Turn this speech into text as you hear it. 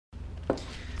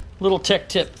Little tech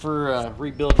tip for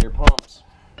rebuilding your pumps.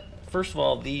 First of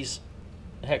all, these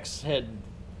hex head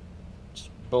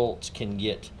bolts can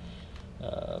get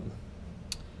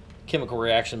chemical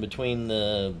reaction between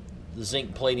the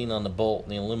zinc plating on the bolt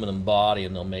and the aluminum body,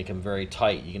 and they'll make them very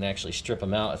tight. You can actually strip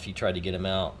them out if you try to get them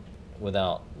out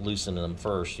without loosening them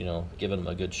first, you know, giving them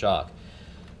a good shock.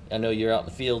 I know you're out in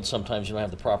the field, sometimes you don't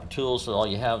have the proper tools, so all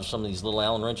you have is some of these little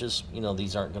Allen wrenches. You know,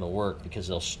 these aren't going to work because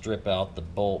they'll strip out the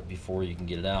bolt before you can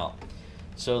get it out.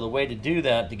 So the way to do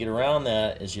that, to get around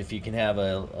that, is if you can have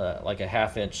like a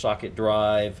 1/2 inch socket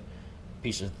drive,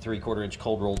 piece of 3/4 inch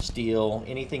cold rolled steel,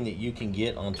 anything that you can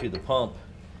get onto the pump,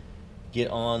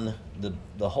 get on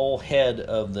the whole head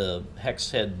of the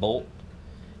hex head bolt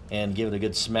and give it a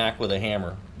good smack with a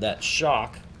hammer. That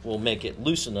shock will make it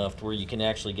loose enough to where you can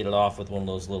actually get it off with one of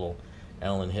those little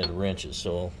Allen head wrenches.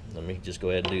 So let me just go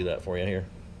ahead and do that for you here.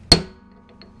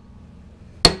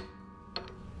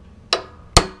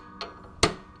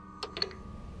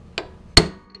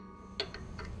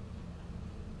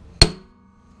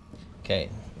 Okay,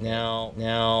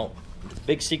 now the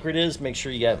big secret is make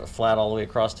sure you have it flat all the way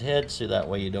across the head, so that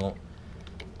way you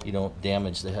don't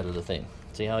damage the head of the thing.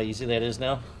 See how easy that is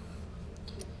now?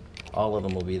 All of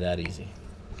them will be that easy.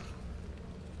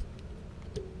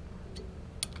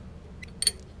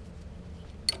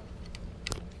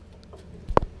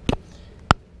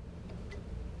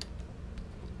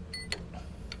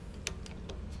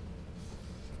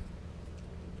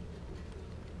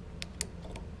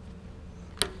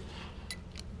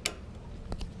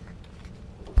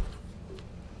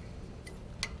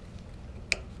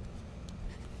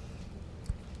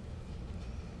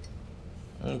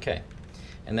 Okay,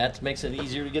 and that makes it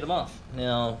easier to get them off.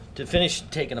 Now, to finish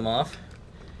taking them off,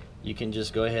 you can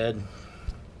just go ahead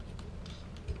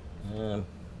and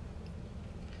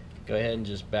go ahead and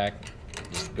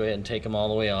take them all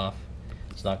the way off.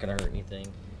 It's not going to hurt anything.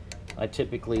 I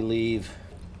typically leave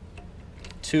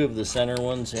 2 of the center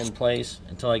ones in place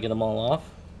until I get them all off,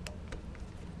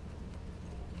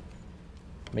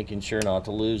 making sure not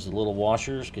to lose the little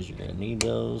washers because you're going to need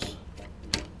those.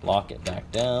 Lock it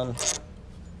back down.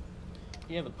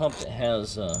 You have a pump that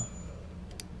has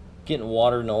getting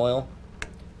water and oil.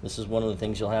 This is one of the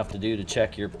things you'll have to do to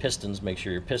check your pistons, make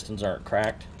sure your pistons aren't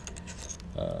cracked,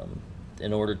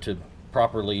 in order to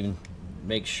properly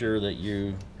make sure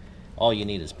that all you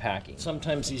need is packing.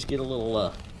 Sometimes these get a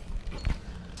little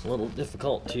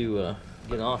difficult to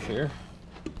get off here.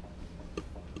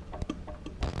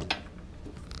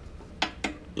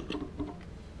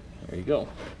 There you go.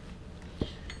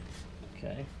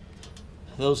 Okay.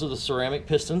 Those are the ceramic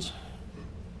pistons.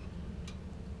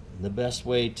 The best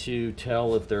way to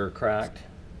tell if they're cracked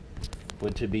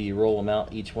would to be roll them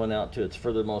out, each one out to its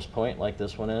furthermost point, like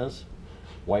this one is.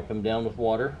 Wipe them down with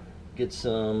water. Get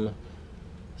some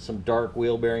dark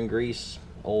wheel bearing grease,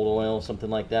 old oil, something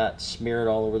like that. Smear it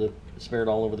all over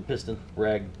the piston.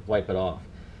 Rag, wipe it off.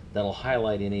 That'll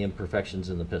highlight any imperfections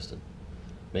in the piston.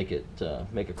 Make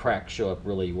a crack show up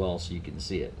really well so you can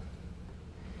see it.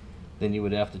 Then you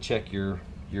would have to check your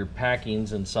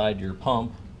packings inside your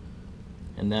pump,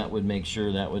 and that would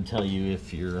tell you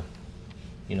if you'd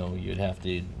have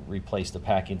to replace the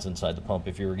packings inside the pump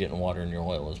if you were getting water in your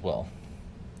oil as well.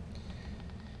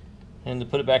 And to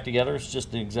put it back together, it's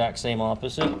just the exact same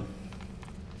opposite.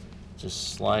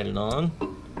 Just slide it on,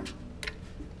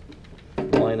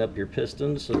 line up your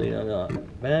pistons so they are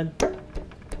not bad,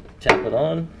 tap it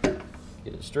on,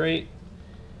 get it straight,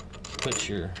 put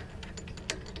your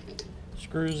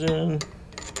screws in,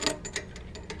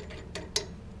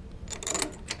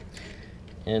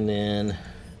 and then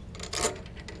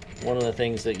one of the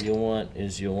things that you'll want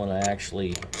to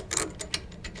actually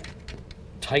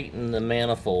tighten the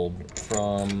manifold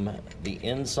from the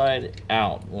inside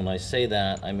out. When I say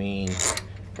that, I mean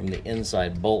from the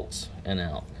inside bolts and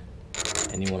out,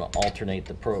 and you want to alternate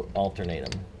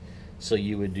them. So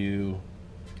you would do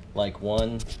like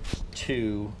 1,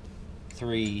 2,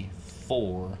 3,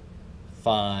 4,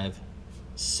 5,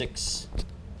 6,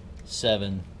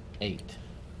 7, 8.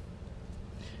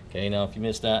 Okay, now if you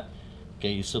missed that,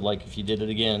 okay, so like if you did it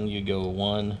again, you go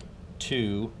 1,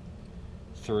 2,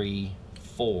 3,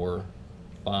 4,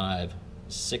 5,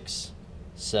 6,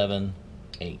 7,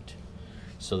 8.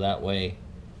 So that way,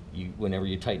 whenever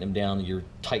you tighten them down, you're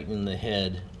tightening the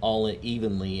head all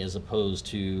evenly, as opposed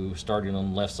to starting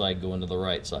on the left side going to the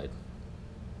right side.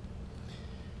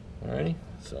 Alrighty,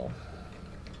 so.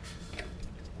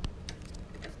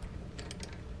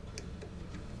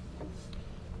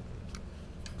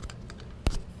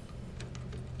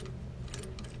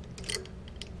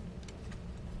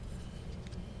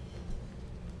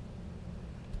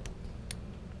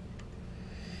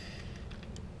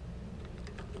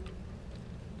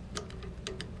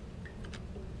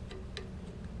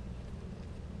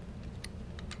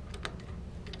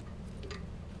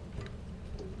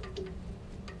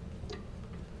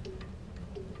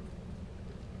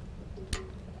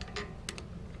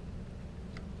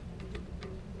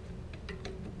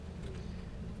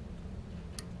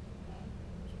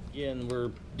 Again, we're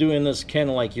doing this kind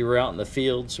of like you were out in the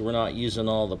field, so we're not using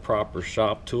all the proper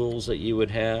shop tools that you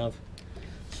would have.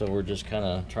 So we're just kind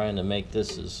of trying to make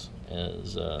this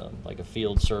as like a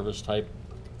field service type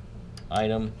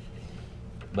item.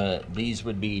 But these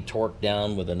would be torqued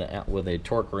down with a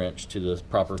torque wrench to the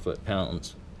proper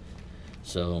foot-pounds.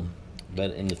 So,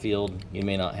 but in the field you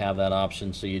may not have that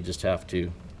option, so you just have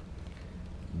to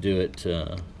do it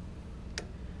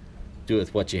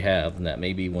with what you have, and that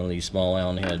may be one of these small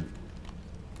Allen head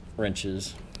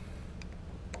wrenches.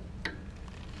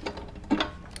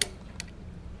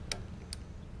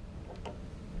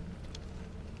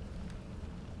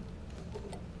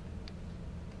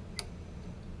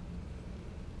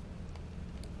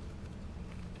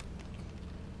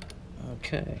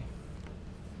 Okay.